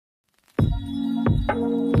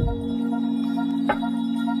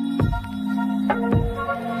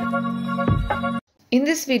In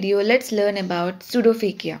this video, let's learn about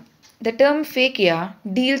pseudophakia. The term phakia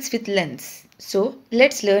deals with lens. So,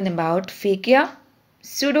 let's learn about phakia,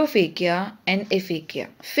 pseudophakia and aphakia.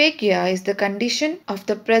 Phakia is the condition of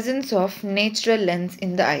the presence of natural lens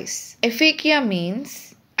in the eyes. Aphakia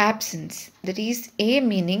means absence, that is A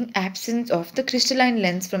meaning absence of the crystalline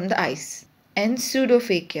lens from the eyes. And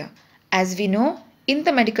pseudophakia, as we know, in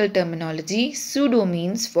the medical terminology, pseudo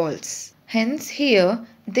means false. Hence, here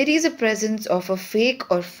there is a presence of a fake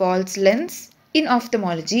or false lens. In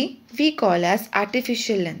ophthalmology, we call as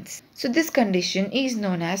artificial lens. So, this condition is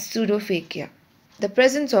known as pseudophakia. The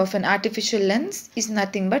presence of an artificial lens is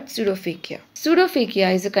nothing but pseudophakia.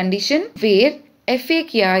 Pseudophakia is a condition where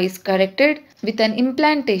aphakia is corrected with an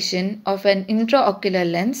implantation of an intraocular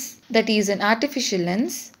lens, that is an artificial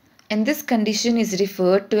lens, and this condition is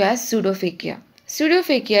referred to as pseudophakia.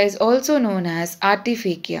 Pseudophakia is also known as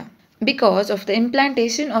artiphakia because of the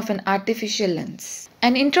implantation of an artificial lens.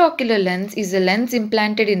 An intraocular lens is a lens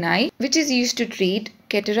implanted in eye which is used to treat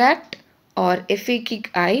cataract or aphakic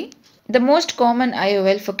eye. The most common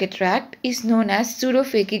IOL for cataract is known as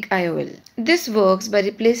pseudophakic IOL. This works by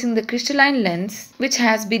replacing the crystalline lens which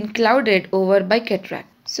has been clouded over by cataract.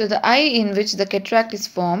 So the eye in which the cataract is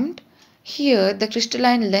formed, here the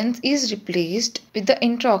crystalline lens is replaced with the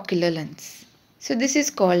intraocular lens. So this is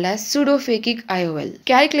called as pseudophakic IOL.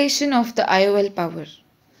 Calculation of the IOL power.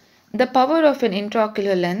 The power of an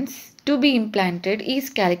intraocular lens to be implanted is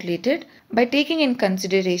calculated by taking in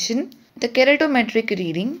consideration the keratometric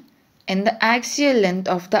reading and the axial length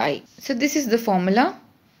of the eye. So this is the formula.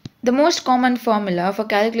 The most common formula for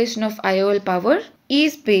calculation of IOL power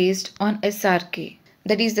is based on SRK,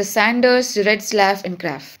 that is the Sanders, Retzlaff and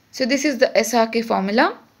Graf. So this is the SRK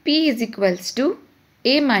formula. P is equals to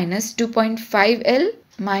A minus 2.5 L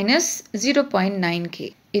minus 0.9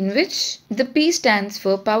 K, in which the P stands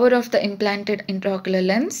for power of the implanted intraocular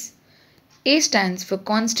lens, A stands for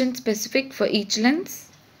constant specific for each lens,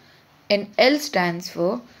 and L stands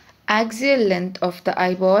for axial length of the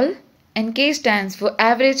eyeball, and K stands for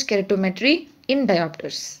average keratometry in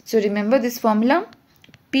diopters. So remember this formula.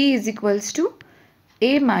 P is equals to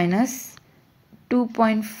A minus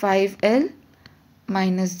 2.5 L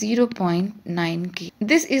minus 0.9 K.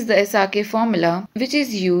 This is the SRK formula which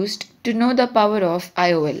is used to know the power of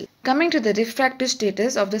IOL. Coming to the refractive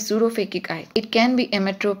status of the pseudophakic eye. It can be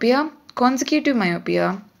emmetropia, consecutive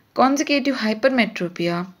myopia, consecutive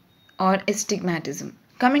hypermetropia or astigmatism.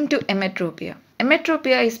 Coming to emmetropia.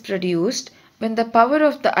 Emmetropia is produced when the power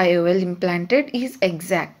of the IOL implanted is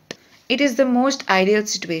exact. It is the most ideal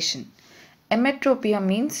situation. Emmetropia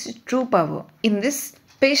means true power. In this,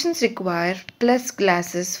 patients require plus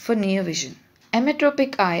glasses for near vision.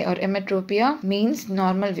 Emmetropic eye or emmetropia means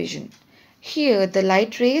normal vision. Here the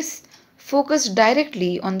light rays focus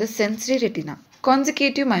directly on the sensory retina.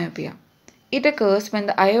 Consecutive myopia. It occurs when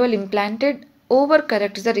the IOL implanted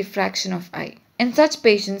overcorrects the refraction of eye, and such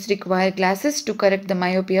patients require glasses to correct the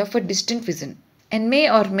myopia for distant vision and may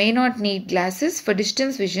or may not need glasses for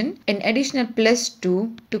distance vision and additional +2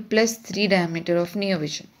 to +3 diameter of near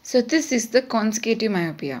vision. So this is the consecutive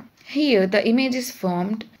myopia. Here the image is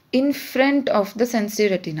formed in front of the sensory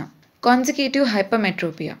retina. Consecutive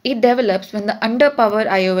hypermetropia. It develops when the underpower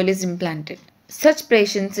IOL is implanted. Such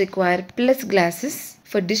patients require plus glasses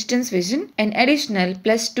for distance vision and additional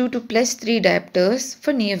 +2 to +3 diopters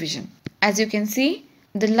for near vision. As you can see,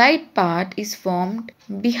 the light part is formed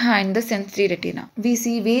behind the sensory retina. We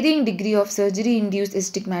see varying degree of surgery-induced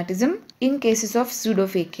astigmatism in cases of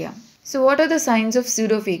pseudophakia. So what are the signs of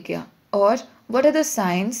pseudophakia, or what are the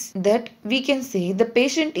signs that we can say the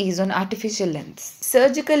patient is on artificial lens?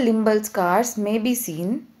 Surgical limbal scars may be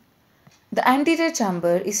seen. The anterior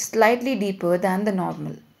chamber is slightly deeper than the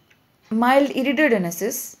normal. Mild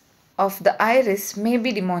iridogenesis of the iris may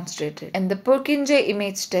be demonstrated, and the Purkinje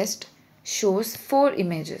image test shows 4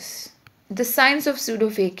 images. The signs of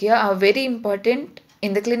pseudophakia are very important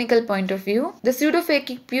in the clinical point of view. The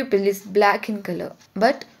pseudophakic pupil is black in color,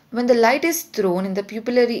 but when the light is thrown in the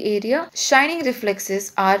pupillary area, shining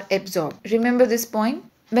reflexes are absorbed. Remember this point.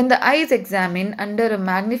 When the eye is examined under a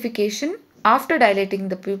magnification, after dilating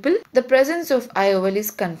the pupil, the presence of IOL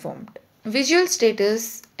is confirmed. Visual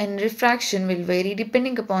status and refraction will vary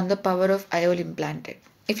depending upon the power of IOL implanted.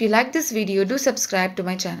 If you like this video, do subscribe to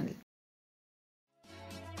my channel.